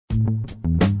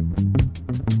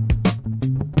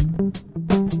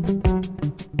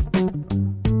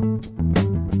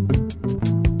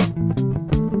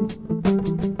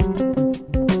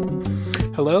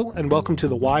welcome to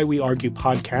the Why We Argue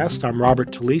podcast. I'm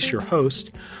Robert Talisse, your host.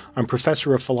 I'm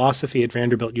professor of philosophy at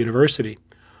Vanderbilt University.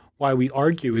 Why We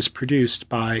Argue is produced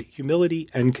by Humility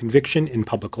and Conviction in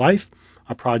Public Life,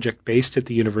 a project based at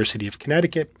the University of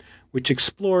Connecticut, which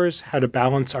explores how to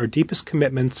balance our deepest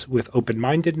commitments with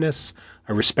open-mindedness,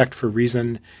 a respect for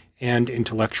reason, and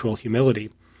intellectual humility.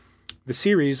 The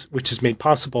series, which is made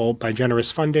possible by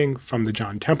generous funding from the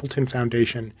John Templeton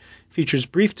Foundation, features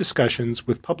brief discussions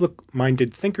with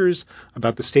public-minded thinkers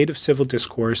about the state of civil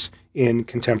discourse in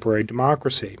contemporary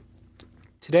democracy.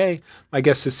 Today, my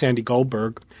guest is Sandy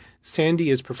Goldberg. Sandy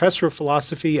is professor of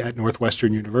philosophy at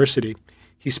Northwestern University.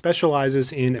 He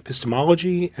specializes in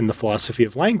epistemology and the philosophy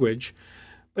of language,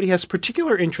 but he has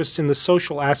particular interest in the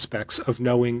social aspects of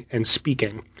knowing and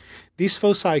speaking. These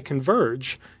foci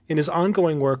converge in his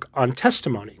ongoing work on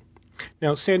testimony.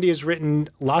 Now, Sandy has written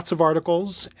lots of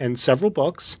articles and several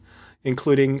books,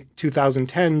 including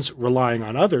 2010's Relying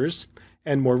on Others,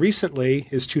 and more recently,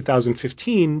 his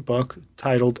 2015 book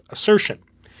titled Assertion.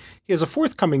 He has a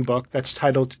forthcoming book that's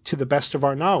titled To the Best of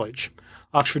Our Knowledge.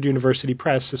 Oxford University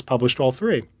Press has published all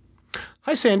three.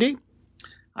 Hi, Sandy.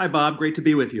 Hi, Bob. Great to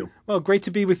be with you. Well, great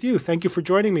to be with you. Thank you for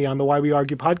joining me on the Why We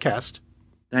Argue podcast.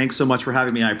 Thanks so much for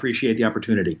having me. I appreciate the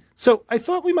opportunity. So I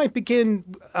thought we might begin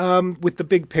with the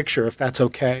big picture, if that's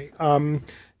okay.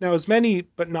 Now, as many,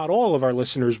 but not all of our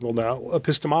listeners will know,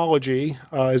 epistemology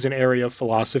is an area of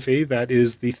philosophy that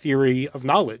is the theory of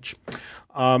knowledge.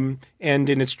 And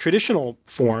in its traditional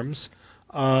forms,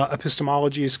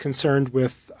 epistemology is concerned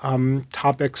with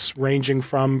topics ranging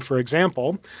from, for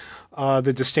example,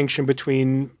 the distinction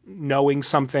between knowing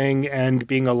something and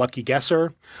being a lucky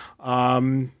guesser,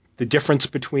 the difference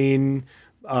between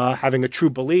having a true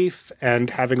belief and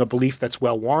having a belief that's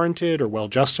well warranted or well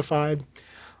justified.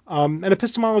 And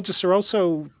epistemologists are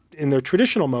also, in their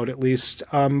traditional mode at least,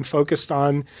 focused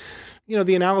on,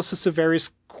 the analysis of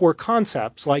various core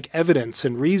concepts like evidence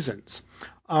and reasons.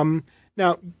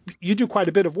 Now, you do quite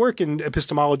a bit of work in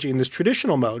epistemology in this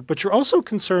traditional mode, but you're also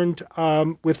concerned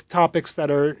with topics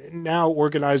that are now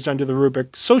organized under the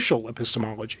rubric social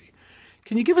epistemology.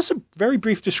 Can you give us a very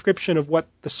brief description of what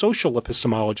the social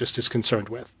epistemologist is concerned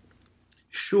with?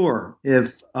 Sure.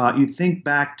 If you think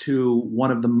back to one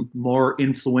of the more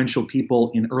influential people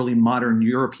in early modern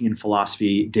European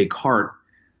philosophy, Descartes,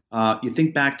 you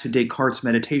think back to Descartes'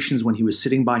 meditations when he was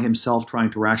sitting by himself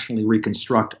trying to rationally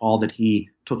reconstruct all that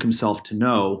he took himself to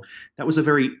know. That was a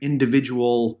very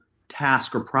individual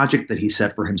task or project that he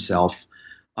set for himself.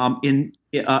 In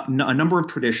a number of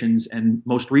traditions, and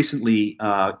most recently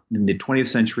in the 20th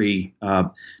century,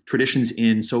 traditions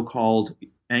in so-called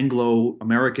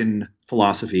Anglo-American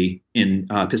philosophy in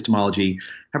epistemology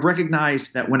have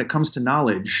recognized that when it comes to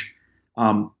knowledge,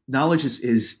 knowledge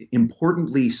is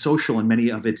importantly social in many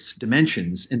of its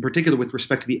dimensions, in particular with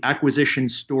respect to the acquisition,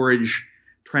 storage,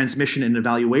 transmission, and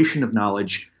evaluation of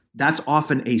knowledge. That's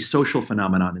often a social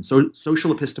phenomenon. And so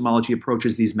social epistemology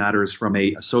approaches these matters from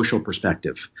a social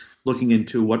perspective, looking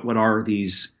into what are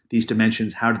these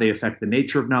dimensions, how do they affect the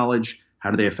nature of knowledge, how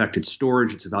do they affect its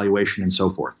storage, its evaluation, and so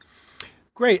forth.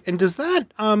 Great. And does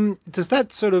that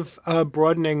sort of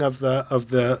broadening of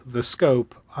the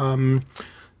scope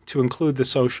to include the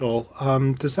social,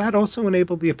 does that also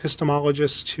enable the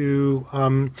epistemologist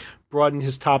to broaden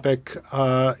his topic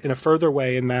in a further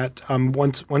way in that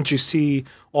once you see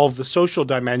all of the social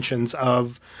dimensions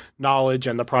of knowledge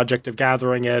and the project of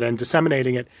gathering it and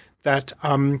disseminating it, that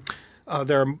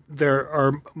there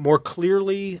are more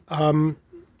clearly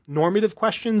normative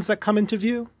questions that come into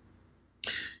view?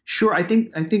 Sure. I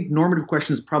think normative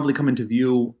questions probably come into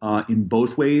view in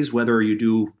both ways, whether you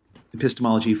do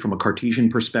epistemology from a Cartesian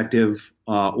perspective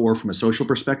or from a social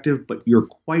perspective. But you're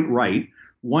quite right.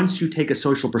 Once you take a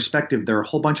social perspective, there are a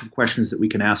whole bunch of questions that we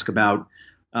can ask about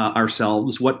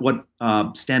ourselves. What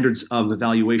standards of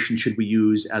evaluation should we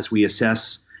use as we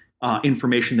assess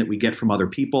information that we get from other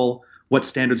people? What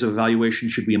standards of evaluation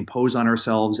should we impose on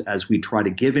ourselves as we try to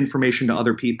give information to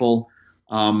other people?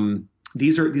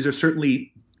 These are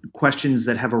certainly questions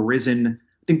that have arisen.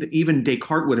 I think that even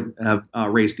Descartes would have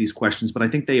raised these questions, but I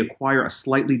think they acquire a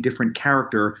slightly different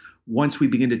character once we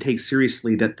begin to take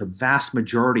seriously that the vast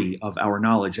majority of our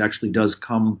knowledge actually does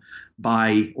come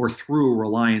by or through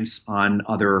reliance on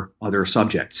other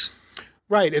subjects.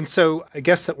 Right. And so I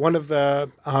guess that one of the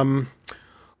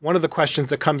questions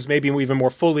that comes maybe even more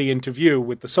fully into view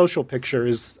with the social picture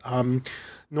is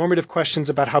normative questions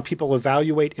about how people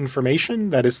evaluate information,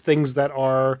 that is, things that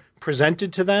are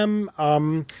presented to them,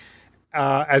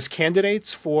 as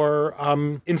candidates for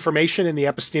information in the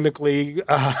epistemically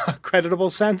creditable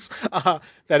sense.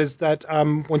 That is that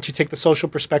once you take the social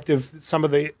perspective, some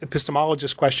of the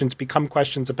epistemologist questions become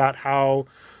questions about how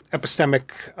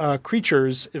epistemic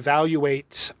creatures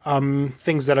evaluate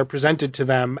things that are presented to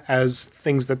them as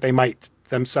things that they might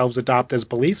themselves adopt as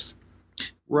beliefs.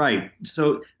 Right.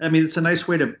 So, I mean, it's a nice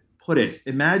way to put it.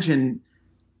 Imagine,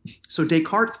 so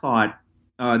Descartes thought,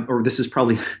 or this is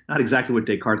probably not exactly what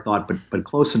Descartes thought, but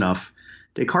close enough.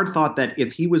 Descartes thought that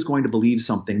if he was going to believe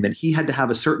something, then he had to have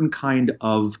a certain kind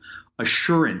of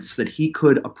assurance that he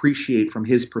could appreciate from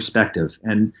his perspective.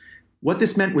 And what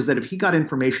this meant was that if he got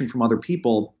information from other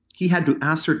people, he had to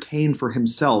ascertain for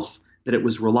himself that it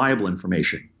was reliable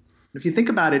information. If you think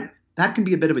about it, that can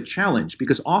be a bit of a challenge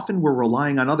because often we're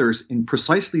relying on others in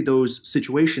precisely those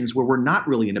situations where we're not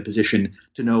really in a position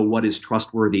to know what is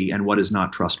trustworthy and what is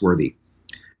not trustworthy.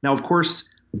 Now, of course,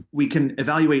 we can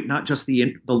evaluate not just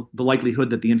the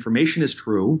likelihood that the information is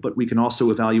true, but we can also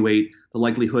evaluate the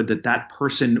likelihood that that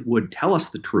person would tell us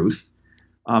the truth.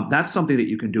 That's something that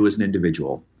you can do as an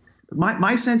individual.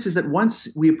 My sense is that once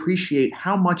we appreciate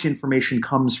how much information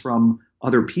comes from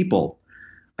other people,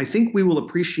 I think we will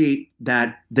appreciate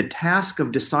that the task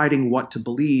of deciding what to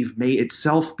believe may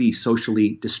itself be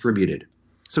socially distributed.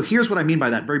 So here's what I mean by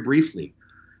that very briefly.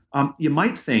 You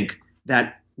might think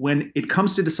that when it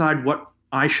comes to decide what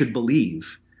I should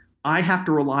believe, I have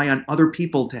to rely on other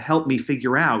people to help me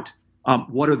figure out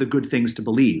what are the good things to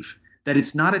believe. That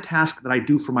it's not a task that I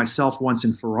do for myself once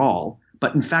and for all,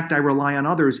 but in fact, I rely on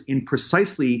others in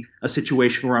precisely a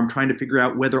situation where I'm trying to figure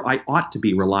out whether I ought to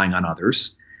be relying on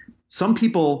others. Some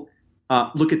people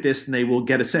look at this and they will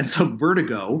get a sense of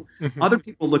vertigo. Mm-hmm. Other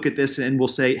people look at this and will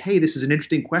say, hey, this is an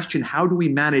interesting question. How do we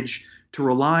manage to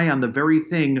rely on the very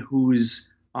thing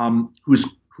whose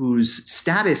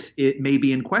status it may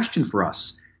be in question for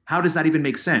us? How does that even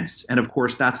make sense? And of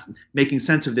course, that's making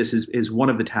sense of this is one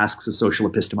of the tasks of social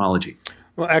epistemology.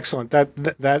 Well, excellent.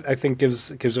 That I think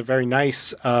gives a very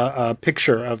nice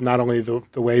picture of not only the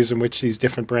ways in which these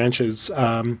different branches,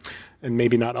 and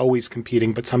maybe not always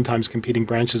competing, but sometimes competing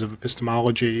branches of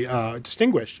epistemology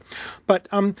distinguished. But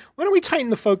why don't we tighten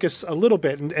the focus a little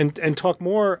bit and talk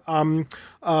more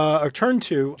or turn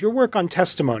to your work on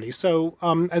testimony. So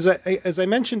as I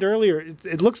mentioned earlier,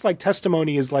 it looks like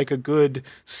testimony is like a good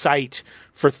site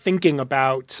for thinking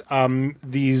about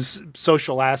these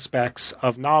social aspects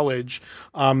of knowledge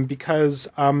because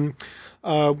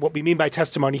what we mean by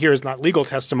testimony here is not legal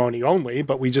testimony only,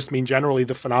 but we just mean generally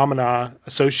the phenomena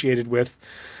associated with,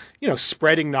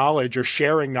 spreading knowledge or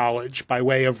sharing knowledge by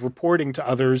way of reporting to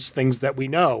others things that we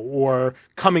know, or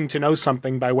coming to know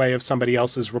something by way of somebody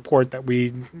else's report that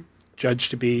we judge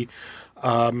to be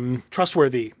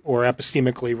trustworthy or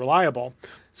epistemically reliable.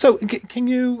 So can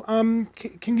you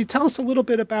tell us a little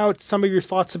bit about some of your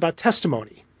thoughts about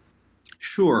testimony?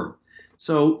 Sure.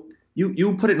 So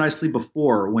you put it nicely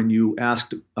before when you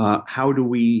asked how do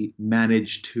we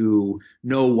manage to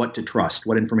know what to trust,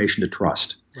 what information to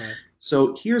trust. Right.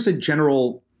 So here's a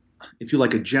general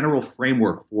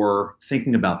framework for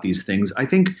thinking about these things. I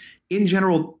think in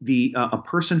general, a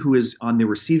person who is on the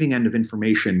receiving end of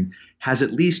information has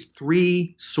at least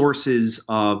three sources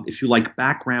of, if you like,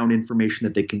 background information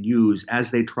that they can use as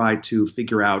they try to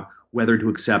figure out whether to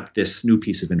accept this new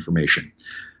piece of information.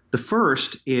 The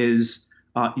first is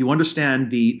you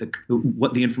understand the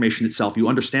information itself. You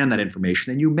understand that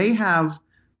information, and you may have,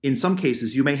 in some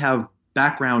cases,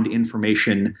 background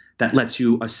information that lets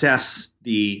you assess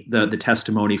the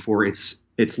testimony for its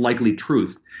likely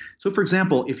truth. So, for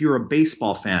example, if you're a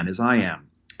baseball fan, as I am,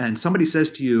 and somebody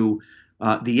says to you,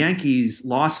 the Yankees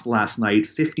lost last night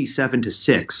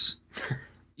 57-6,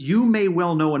 you may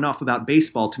well know enough about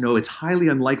baseball to know it's highly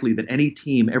unlikely that any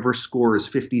team ever scores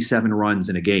 57 runs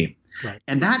in a game. Right.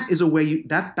 And that is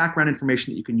that's background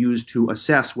information that you can use to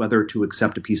assess whether to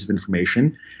accept a piece of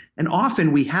information. And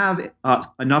often we have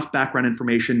enough background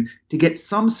information to get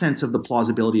some sense of the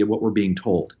plausibility of what we're being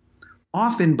told.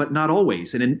 Often, but not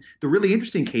always. And in the really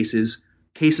interesting cases,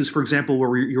 for example,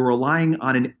 where you're relying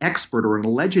on an expert or an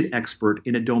alleged expert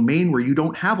in a domain where you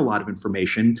don't have a lot of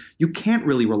information, you can't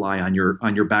really rely on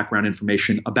your background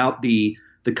information about the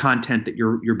content that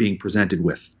you're being presented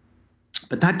with.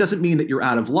 But that doesn't mean that you're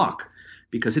out of luck,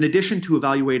 because in addition to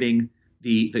evaluating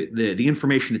the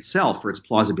information itself for its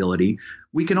plausibility,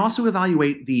 we can also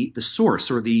evaluate the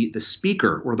source or the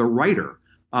speaker or the writer.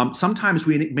 Sometimes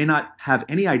we may not have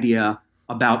any idea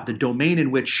about the domain in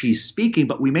which she's speaking,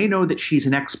 but we may know that she's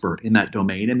an expert in that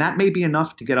domain. And that may be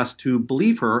enough to get us to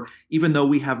believe her, even though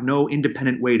we have no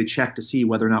independent way to check to see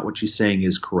whether or not what she's saying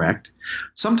is correct.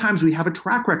 Sometimes we have a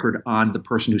track record on the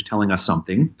person who's telling us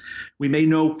something. We may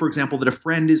know, for example, that a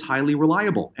friend is highly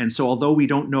reliable. And so although we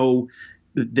don't know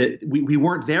that we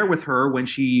weren't there with her when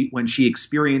she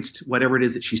experienced whatever it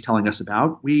is that she's telling us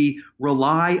about, we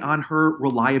rely on her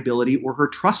reliability or her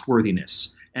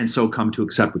trustworthiness, and so come to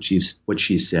accept what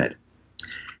she's said.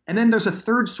 And then there's a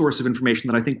third source of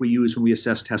information that I think we use when we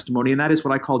assess testimony, and that is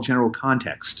what I call general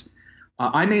context.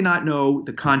 I may not know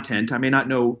the content. I may not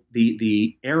know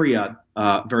the area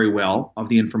very well of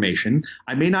the information.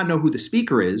 I may not know who the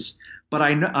speaker is, but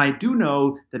I do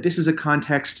know that this is a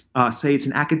context, say it's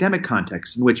an academic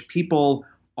context, in which people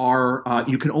are,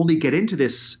 you can only get into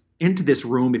this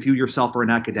room if you yourself are an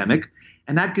academic.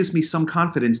 And that gives me some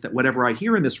confidence that whatever I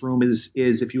hear in this room is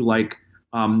if you like,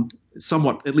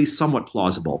 at least somewhat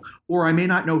plausible. Or I may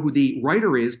not know who the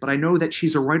writer is, but I know that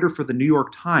she's a writer for the New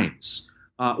York Times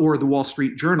or the Wall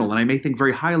Street Journal. And I may think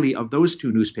very highly of those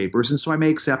two newspapers. And so I may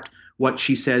accept what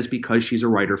she says because she's a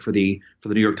writer for the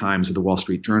New York Times or the Wall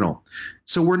Street Journal.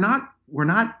 So we're not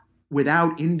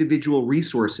without individual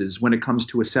resources when it comes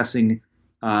to assessing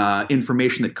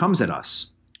information that comes at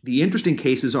us. The interesting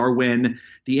cases are when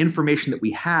the information that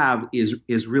we have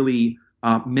is really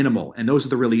minimal, and those are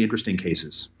the really interesting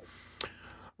cases.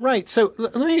 Right. So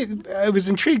I was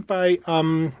intrigued by, by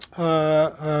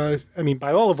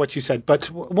all of what you said, but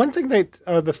one thing that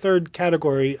the third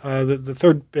category, the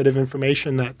third bit of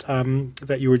information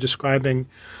that you were describing,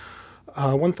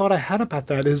 one thought I had about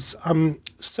that is,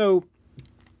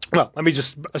 well, let me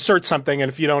just assert something,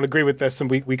 and if you don't agree with this, then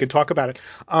we could talk about it.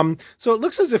 So it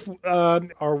looks as if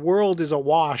our world is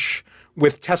awash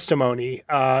with testimony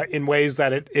in ways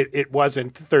that it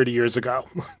wasn't 30 years ago.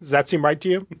 Does that seem right to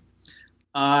you?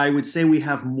 I would say we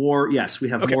have more. Yes, we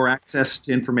have more access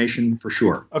to information for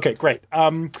sure. Okay, great.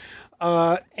 And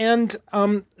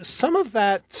some of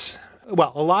that,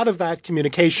 well, a lot of that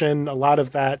communication, a lot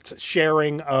of that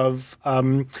sharing of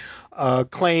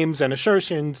claims and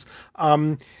assertions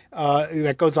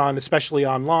that goes on, especially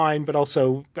online, but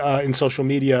also in social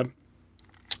media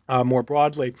more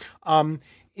broadly,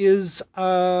 is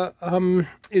of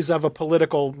a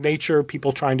political nature,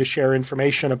 people trying to share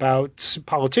information about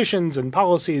politicians and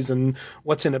policies and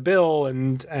what's in a bill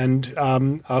and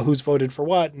who's voted for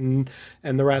what and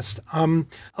the rest.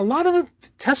 A lot of the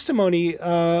testimony,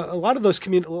 a lot of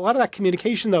that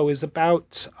communication, though, is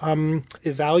about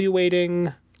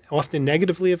evaluating, often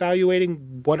negatively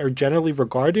evaluating, what are generally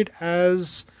regarded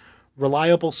as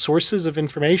reliable sources of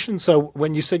information. So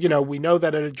when you said, we know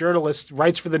that a journalist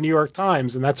writes for the New York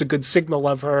Times, and that's a good signal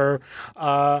of her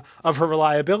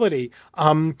reliability,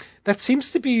 that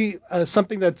seems to be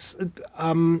something that's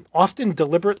often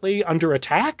deliberately under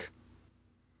attack.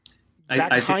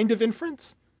 That kind of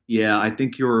inference. Yeah, I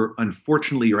think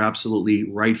unfortunately, you're absolutely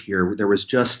right here. There was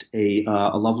just a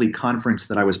lovely conference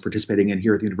that I was participating in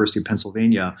here at the University of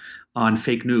Pennsylvania on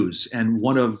fake news. And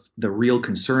one of the real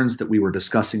concerns that we were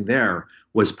discussing there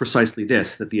was precisely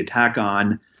this, that the attack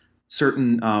on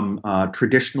certain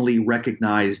traditionally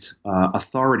recognized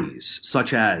authorities,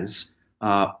 such as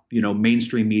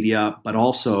mainstream media, but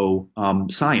also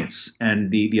science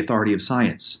and the authority of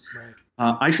science. Right.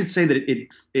 I should say that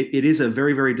it is a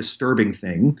very, very disturbing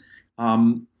thing.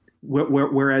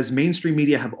 Whereas mainstream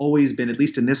media have always been, at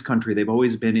least in this country, they've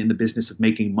always been in the business of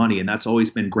making money, and that's always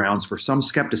been grounds for some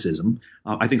skepticism.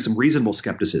 I think some reasonable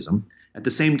skepticism. At the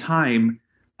same time,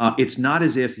 it's not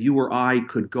as if you or I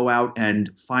could go out and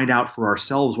find out for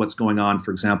ourselves what's going on, for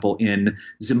example, in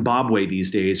Zimbabwe these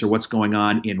days, or what's going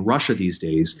on in Russia these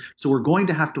days. So we're going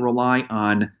to have to rely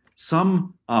on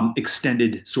some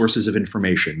extended sources of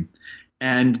information.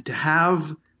 And to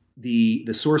have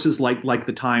the sources like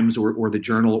the Times or the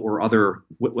Journal or other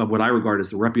what I regard as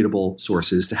the reputable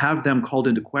sources, to have them called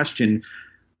into question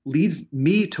leads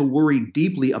me to worry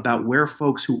deeply about where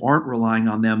folks who aren't relying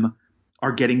on them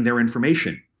are getting their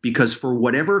information. Because for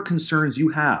whatever concerns you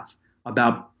have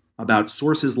about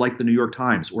sources like the New York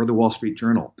Times or the Wall Street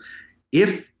Journal,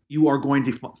 if you are going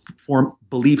to form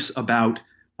beliefs about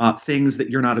things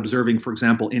that you're not observing, for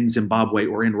example, in Zimbabwe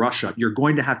or in Russia, you're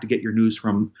going to have to get your news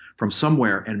from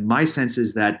somewhere. And my sense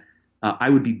is that I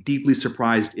would be deeply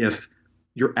surprised if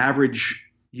your average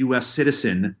U.S.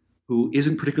 citizen who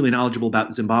isn't particularly knowledgeable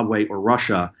about Zimbabwe or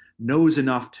Russia knows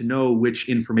enough to know which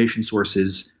information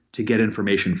sources to get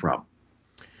information from.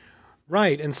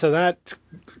 Right, and so that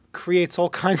creates all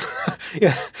kinds of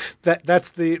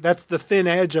that's the thin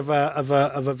edge of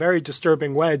a very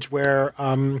disturbing wedge where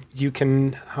you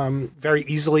can very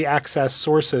easily access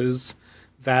sources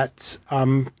that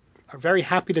are very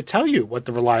happy to tell you what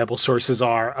the reliable sources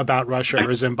are about Russia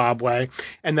or Zimbabwe,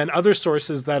 and then other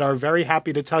sources that are very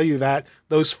happy to tell you that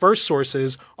those first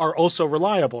sources are also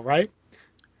reliable, right?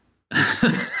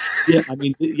 Yeah, I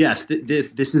mean, yes,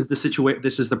 this is the situation.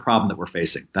 This is the problem that we're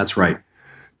facing. That's right.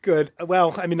 Good.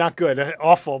 Well, I mean, not good,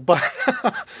 awful, but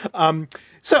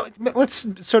so let's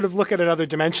sort of look at another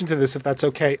dimension to this, if that's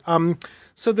okay.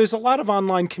 So there's a lot of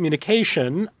online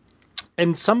communication,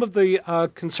 and some of the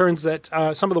concerns that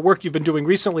some of the work you've been doing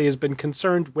recently has been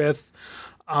concerned with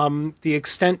the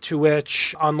extent to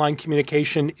which online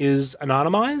communication is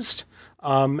anonymized.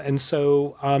 And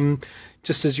so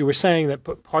just as you were saying, that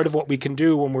part of what we can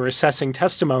do when we're assessing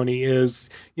testimony is,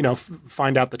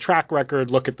 find out the track record,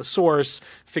 look at the source,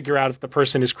 figure out if the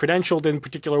person is credentialed in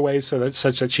particular ways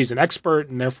such that she's an expert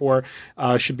and therefore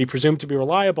should be presumed to be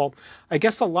reliable. I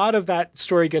guess a lot of that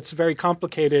story gets very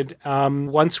complicated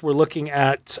once we're looking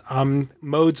at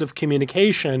modes of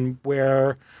communication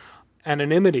where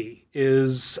anonymity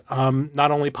is not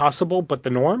only possible, but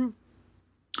the norm.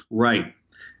 Right.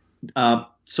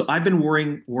 So I've been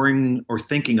worrying or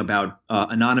thinking about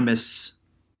anonymous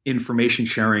information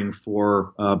sharing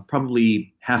for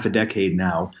probably half a decade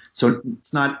now. So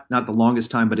it's not the longest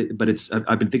time, but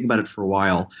I've been thinking about it for a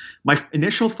while. My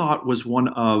initial thought was one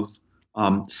of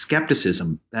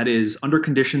skepticism. That is, under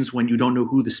conditions when you don't know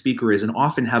who the speaker is and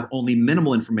often have only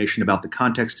minimal information about the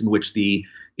context in which the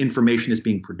information is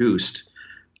being produced,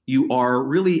 you are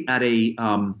really at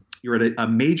a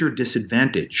major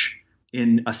disadvantage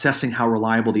in assessing how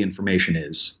reliable the information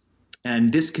is.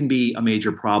 And this can be a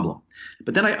major problem.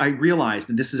 But then I realized,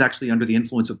 and this is actually under the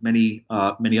influence of many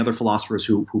other philosophers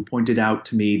who pointed out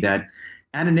to me, that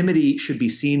anonymity should be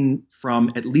seen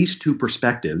from at least two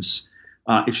perspectives.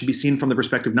 It should be seen from the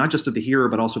perspective not just of the hearer,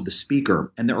 but also of the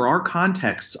speaker. And there are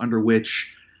contexts under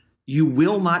which you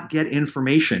will not get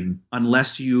information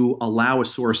unless you allow a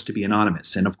source to be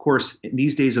anonymous. And of course, in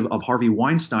these days of Harvey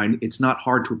Weinstein, it's not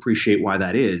hard to appreciate why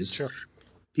that is. Sure.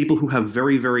 People who have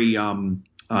very, very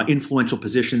influential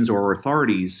positions or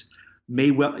authorities may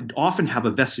often have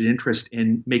a vested interest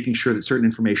in making sure that certain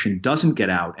information doesn't get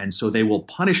out. And so they will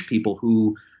punish people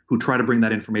who try to bring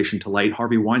that information to light.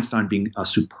 Harvey Weinstein being a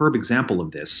superb example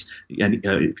of this, and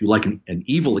if you like, an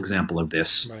evil example of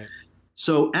this. Right.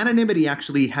 So anonymity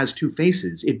actually has two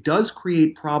faces. It does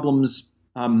create problems,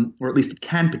 or at least it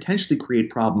can potentially create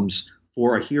problems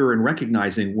for a hearer in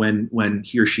recognizing when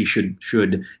he or she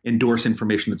should endorse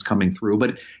information that's coming through.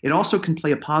 But it also can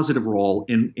play a positive role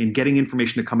in getting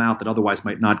information to come out that otherwise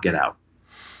might not get out.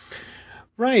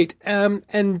 Right.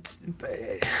 And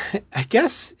I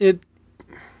guess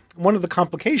one of the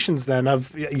complications then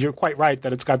you're quite right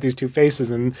that it's got these two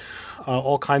faces, and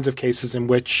all kinds of cases in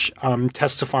which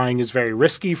testifying is very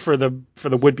risky for the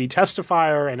would-be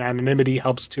testifier, and anonymity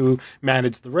helps to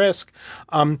manage the risk.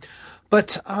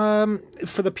 But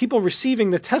for the people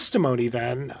receiving the testimony,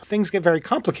 then things get very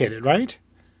complicated, right?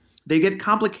 They get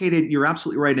complicated. You're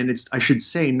absolutely right. And it's, I should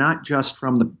say, not just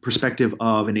from the perspective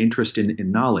of an interest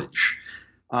in knowledge.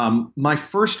 My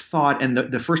first thought, and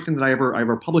the first thing that I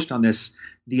ever published on this,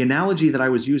 the analogy that I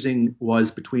was using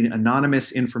was between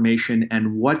anonymous information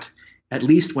and what, at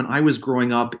least when I was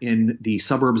growing up in the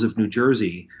suburbs of New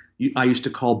Jersey, I used to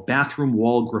call bathroom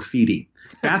wall graffiti.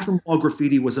 Bathroom wall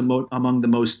graffiti was among the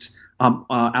most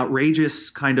outrageous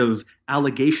kind of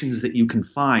allegations that you can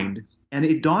find. And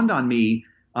it dawned on me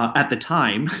at the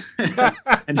time,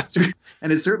 and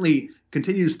it certainly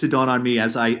continues to dawn on me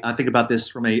as I think about this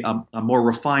from a more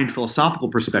refined philosophical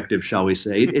perspective, shall we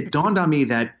say. It dawned on me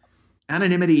that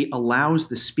anonymity allows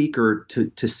the speaker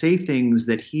to say things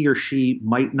that he or she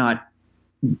might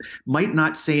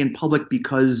not say in public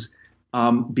because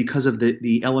of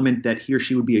the element that he or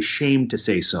she would be ashamed to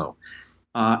say so.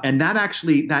 And that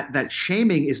actually, that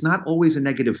shaming is not always a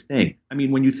negative thing. I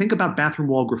mean, when you think about bathroom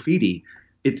wall graffiti,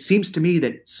 it seems to me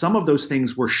that some of those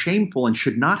things were shameful and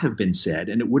should not have been said,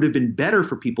 and it would have been better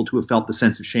for people to have felt the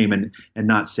sense of shame and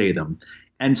not say them.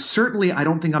 And certainly, I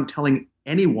don't think I'm telling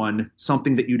anyone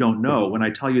something that you don't know when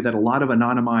I tell you that a lot of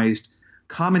anonymized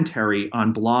commentary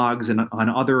on blogs and on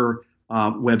other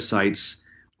websites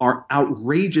are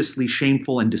outrageously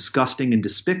shameful and disgusting and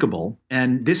despicable.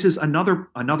 And this is another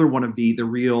one of the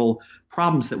real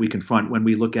problems that we confront when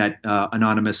we look at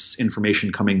anonymous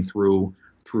information coming through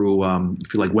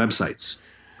if you like, websites.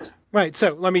 Right.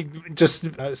 So let me just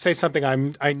say something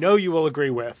I know you will agree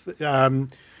with.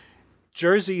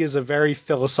 Jersey is a very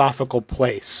philosophical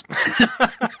place.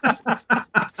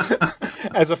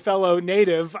 As a fellow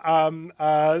native,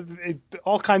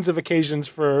 all kinds of occasions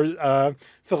for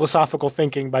philosophical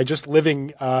thinking by just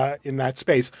living in that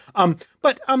space.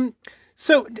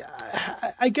 So,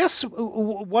 I guess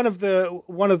one of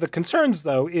the concerns,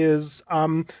 though, is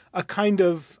a kind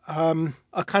of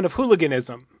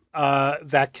hooliganism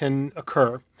that can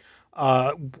occur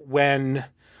when,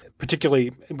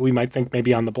 particularly, we might think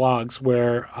maybe on the blogs,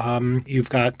 where you've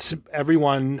got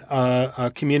everyone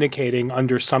communicating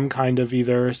under some kind of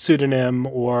either pseudonym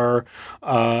or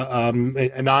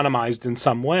anonymized in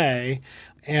some way.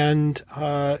 And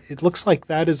it looks like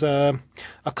that is a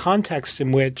context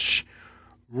in which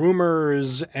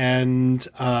rumors and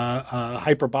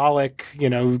hyperbolic,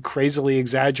 crazily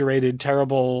exaggerated,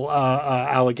 terrible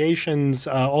allegations,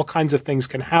 all kinds of things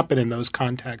can happen in those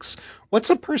contexts. What's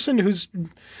a person who's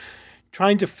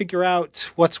trying to figure out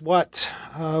what's what?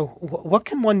 What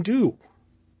can one do?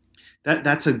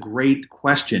 That's a great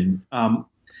question.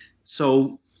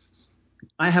 So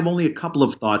I have only a couple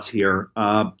of thoughts here.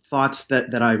 Thoughts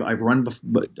that I've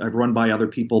run by other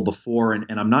people before,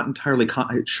 and I'm not entirely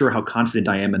sure how confident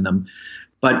I am in them.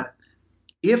 But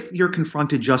if you're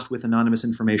confronted just with anonymous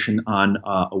information on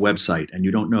a website and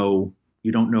you don't know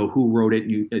who wrote it,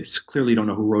 it's clearly you don't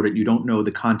know who wrote it, you don't know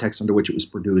the context under which it was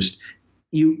produced,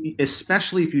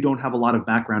 especially if you don't have a lot of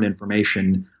background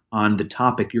information on the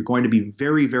topic, you're going to be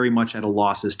very, very much at a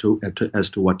loss as to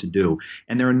what to do.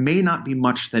 And there may not be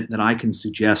much that I can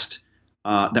suggest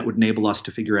that would enable us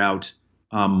to figure out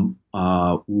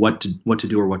what to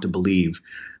do or what to believe.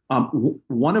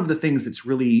 One of the things that's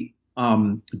really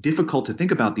difficult to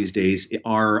think about these days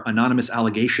are anonymous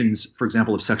allegations, for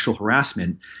example, of sexual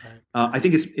harassment. Right. I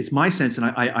think it's my sense, and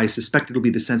I suspect it'll be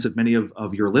the sense of many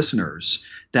of your listeners,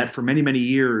 that for many, many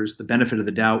years, the benefit of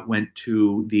the doubt went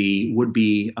to the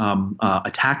would-be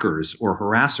attackers or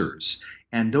harassers.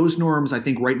 And those norms, I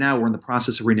think right now we're in the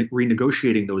process of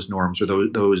renegotiating those norms, or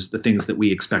the things that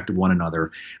we expect of one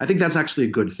another. I think that's actually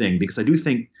a good thing, because I do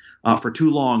think for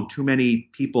too long, too many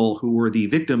people who were the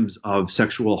victims of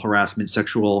sexual harassment,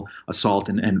 sexual assault,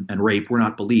 and rape were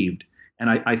not believed. And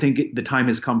I think the time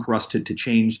has come for us to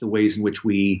change the ways in which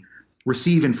we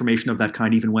receive information of that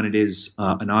kind, even when it is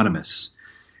anonymous.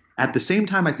 At the same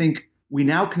time, I think we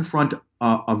now confront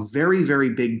a very,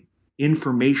 very big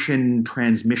information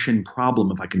transmission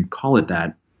problem, if I can call it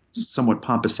that. Somewhat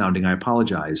pompous sounding, I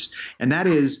apologize. And that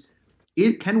is,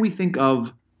 can we think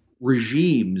of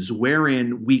regimes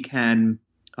wherein we can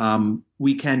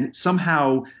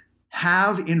somehow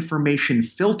have information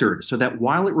filtered so that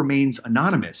while it remains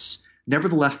anonymous,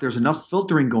 nevertheless, there's enough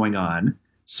filtering going on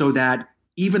so that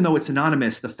even though it's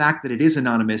anonymous, the fact that it is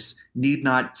anonymous need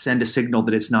not send a signal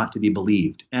that it's not to be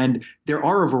believed. And there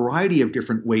are a variety of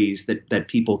different ways that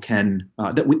people can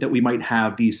that we might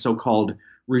have these so-called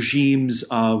regimes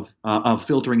of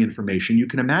filtering information. You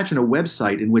can imagine a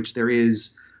website in which there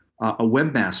is a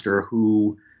webmaster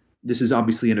who, this is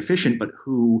obviously inefficient, but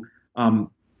who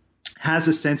has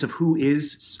a sense of who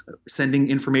is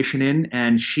sending information in,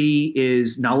 and she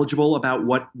is knowledgeable about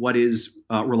what is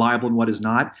reliable and what is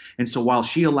not. And so while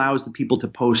she allows the people to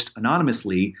post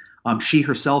anonymously, she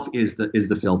herself is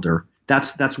the filter.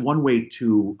 That's one way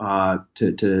to try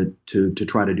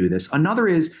to do this. Another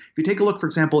is, if you take a look, for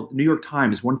example, at the New York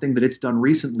Times, one thing that it's done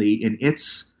recently in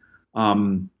its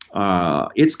comments,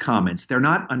 they're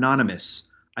not anonymous.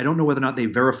 I don't know whether or not they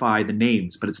verify the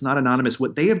names, but it's not anonymous.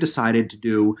 What they have decided to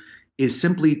do is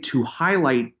simply to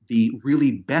highlight the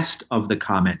really best of the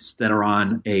comments that are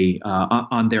on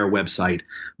their website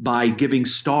by giving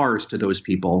stars to those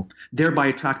people, thereby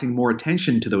attracting more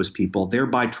attention to those people,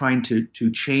 thereby trying to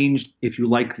change, if you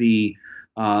like, the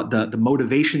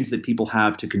motivations that people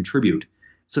have to contribute.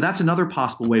 So that's another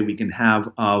possible way we can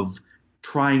have of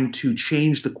trying to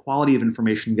change the quality of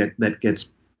information that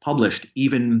gets published,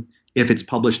 even if it's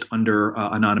published under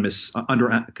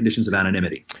under conditions of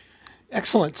anonymity.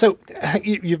 Excellent. So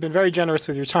you've been very generous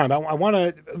with your time. I want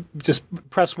to just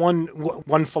press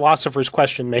one philosopher's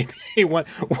question, maybe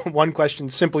one question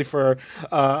simply for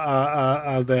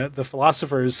the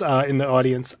philosophers in the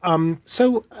audience.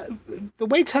 So the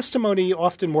way testimony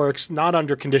often works, not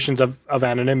under conditions of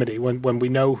anonymity, when we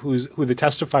know who the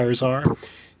testifiers are,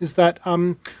 is that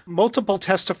multiple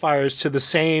testifiers to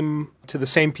the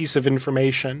same piece of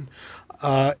information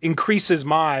increases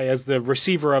as the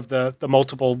receiver of the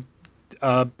multiple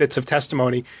bits of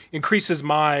testimony,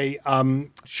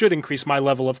 should increase my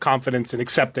level of confidence in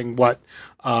accepting what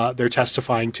they're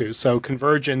testifying to. So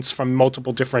convergence from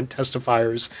multiple different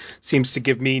testifiers seems to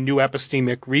give me new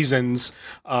epistemic reasons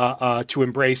to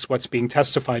embrace what's being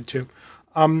testified to.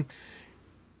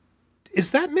 Is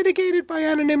that mitigated by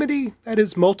anonymity? That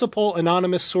is, multiple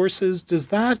anonymous sources. Does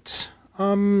that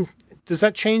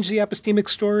change the epistemic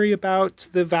story about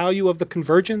the value of the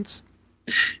convergence?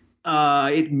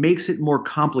 It makes it more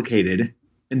complicated.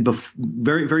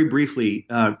 very, very briefly,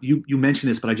 you mentioned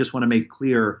this, but I just want to make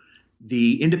clear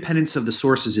the independence of the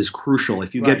sources is crucial.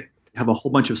 If you have a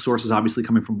whole bunch of sources, obviously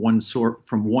coming from one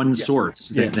source,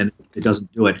 then it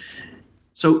doesn't do it.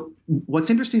 So what's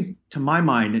interesting to my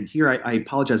mind, and here I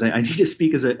apologize, I need to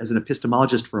speak as an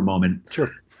epistemologist for a moment.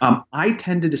 Sure. I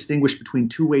tend to distinguish between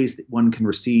two ways that one can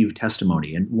receive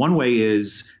testimony. And one way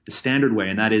is the standard way,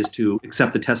 and that is to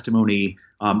accept the testimony,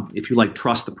 if you like,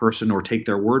 trust the person or take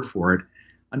their word for it.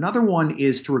 Another one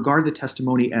is to regard the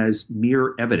testimony as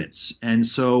mere evidence. And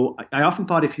so I often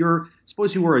thought,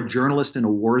 suppose you were a journalist in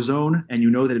a war zone, and you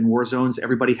know that in war zones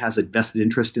everybody has a vested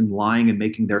interest in lying and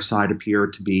making their side appear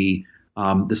to be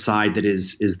the side that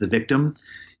is the victim.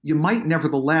 You might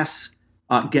nevertheless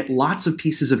get lots of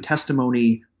pieces of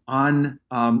testimony on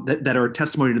that are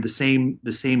testimony to the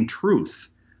same truth.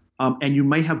 And you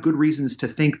might have good reasons to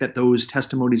think that those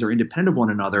testimonies are independent of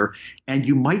one another, and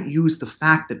you might use the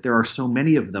fact that there are so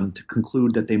many of them to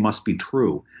conclude that they must be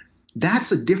true.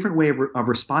 That's a different way of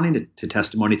responding to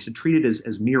testimony. It's to treat it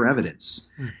as mere evidence.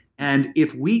 And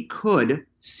if we could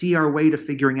see our way to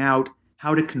figuring out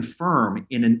how to confirm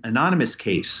in an anonymous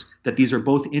case that these are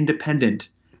both independent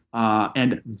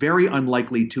and very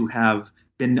unlikely to have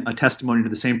been a testimony to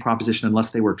the same proposition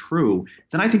unless they were true,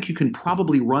 then I think you can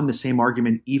probably run the same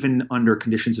argument even under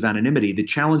conditions of anonymity. The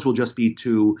challenge will just be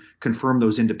to confirm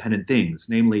those independent things,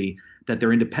 namely that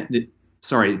they're independent,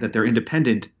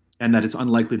 and that it's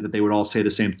unlikely that they would all say the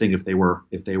same thing if they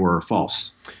were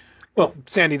false. Well,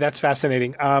 Sandy, that's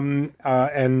fascinating. And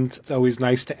it's always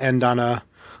nice to end on a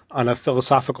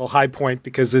philosophical high point,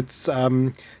 because it's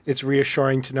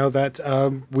reassuring to know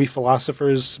that we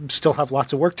philosophers still have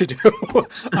lots of work to do.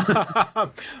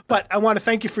 But I want to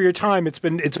thank you for your time. It's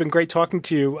been great talking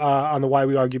to you on the Why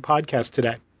We Argue podcast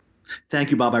today.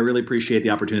 Thank you, Bob. I really appreciate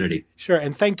the opportunity. Sure.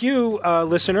 And thank you,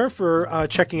 listener, for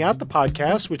checking out the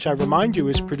podcast, which I remind you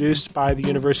is produced by the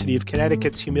University of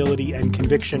Connecticut's Humility and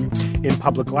Conviction in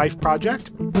Public Life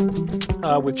Project,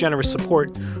 with generous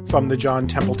support from the John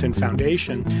Templeton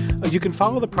Foundation. You can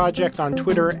follow the project on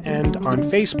Twitter and on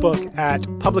Facebook at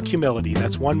Public Humility.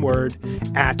 That's one word,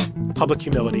 at Public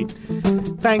Humility.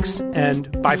 Thanks,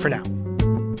 and bye for now.